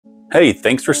Hey,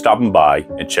 thanks for stopping by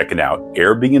and checking out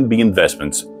Airbnb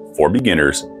Investments for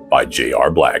Beginners by J.R.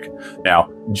 Black.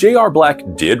 Now, J.R. Black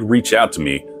did reach out to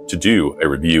me to do a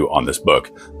review on this book,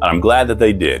 and I'm glad that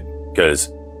they did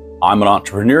because I'm an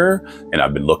entrepreneur and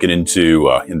I've been looking into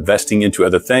investing into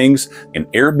other things, and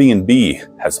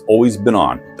Airbnb has always been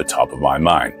on the top of my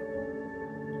mind.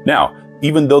 Now,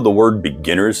 even though the word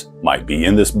beginners might be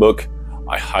in this book,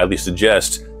 I highly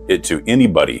suggest it to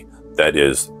anybody that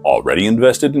is already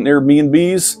invested in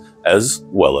Airbnbs, as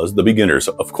well as the beginners,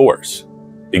 of course.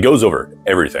 It goes over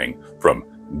everything from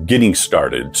getting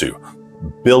started to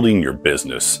building your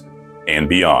business and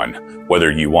beyond,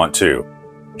 whether you want to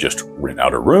just rent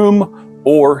out a room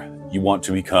or you want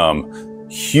to become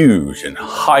huge and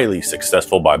highly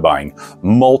successful by buying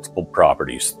multiple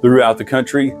properties throughout the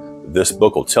country. This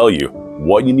book will tell you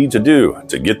what you need to do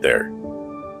to get there.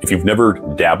 If you've never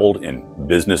dabbled in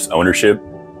business ownership,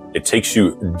 it takes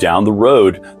you down the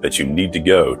road that you need to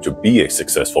go to be a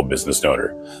successful business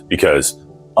owner. Because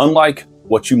unlike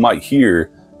what you might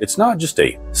hear, it's not just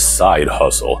a side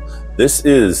hustle. This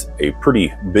is a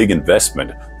pretty big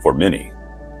investment for many.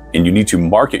 And you need to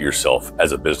market yourself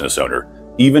as a business owner,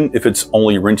 even if it's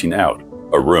only renting out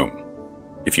a room.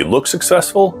 If you look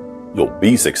successful, you'll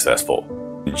be successful.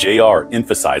 JR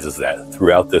emphasizes that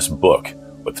throughout this book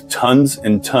with tons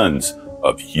and tons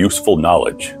of useful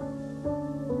knowledge.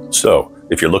 So,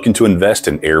 if you're looking to invest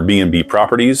in Airbnb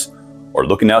properties or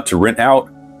looking out to rent out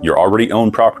your already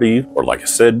owned property, or like I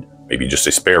said, maybe just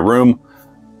a spare room,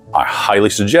 I highly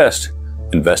suggest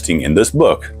investing in this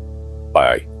book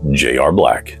by J.R.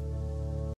 Black.